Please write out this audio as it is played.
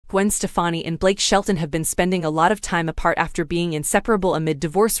Gwen Stefani and Blake Shelton have been spending a lot of time apart after being inseparable amid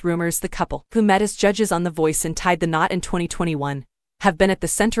divorce rumors. The couple, who met as judges on The Voice and tied the knot in 2021, have been at the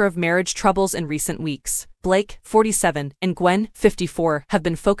center of marriage troubles in recent weeks. Blake, 47, and Gwen, 54, have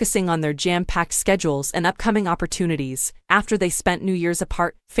been focusing on their jam-packed schedules and upcoming opportunities. After they spent New Year's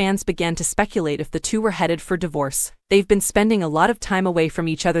apart, fans began to speculate if the two were headed for divorce. They've been spending a lot of time away from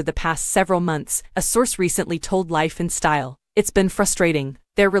each other the past several months, a source recently told Life in Style. It's been frustrating.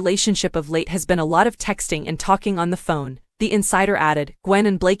 Their relationship of late has been a lot of texting and talking on the phone. The insider added, Gwen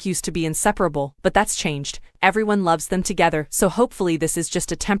and Blake used to be inseparable, but that's changed. Everyone loves them together, so hopefully this is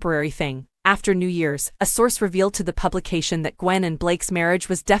just a temporary thing. After New Year's, a source revealed to the publication that Gwen and Blake's marriage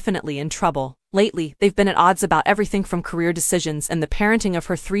was definitely in trouble. Lately, they've been at odds about everything from career decisions and the parenting of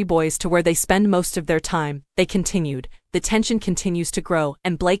her 3 boys to where they spend most of their time. They continued, the tension continues to grow,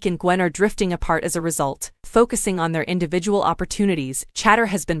 and Blake and Gwen are drifting apart as a result. Focusing on their individual opportunities, chatter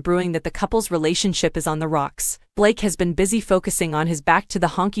has been brewing that the couple's relationship is on the rocks. Blake has been busy focusing on his Back to the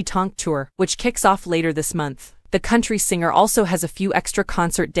Honky Tonk tour, which kicks off later this month. The country singer also has a few extra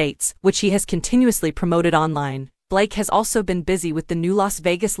concert dates, which he has continuously promoted online. Blake has also been busy with the new Las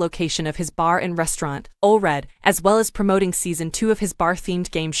Vegas location of his bar and restaurant, Ole Red, as well as promoting Season 2 of his bar-themed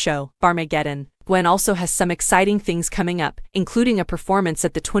game show, Barmageddon. Gwen also has some exciting things coming up, including a performance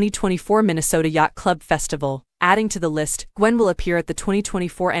at the 2024 Minnesota Yacht Club Festival. Adding to the list, Gwen will appear at the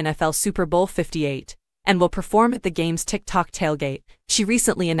 2024 NFL Super Bowl 58 and will perform at the game's TikTok tailgate. She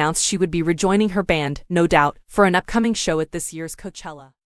recently announced she would be rejoining her band, No Doubt, for an upcoming show at this year's Coachella.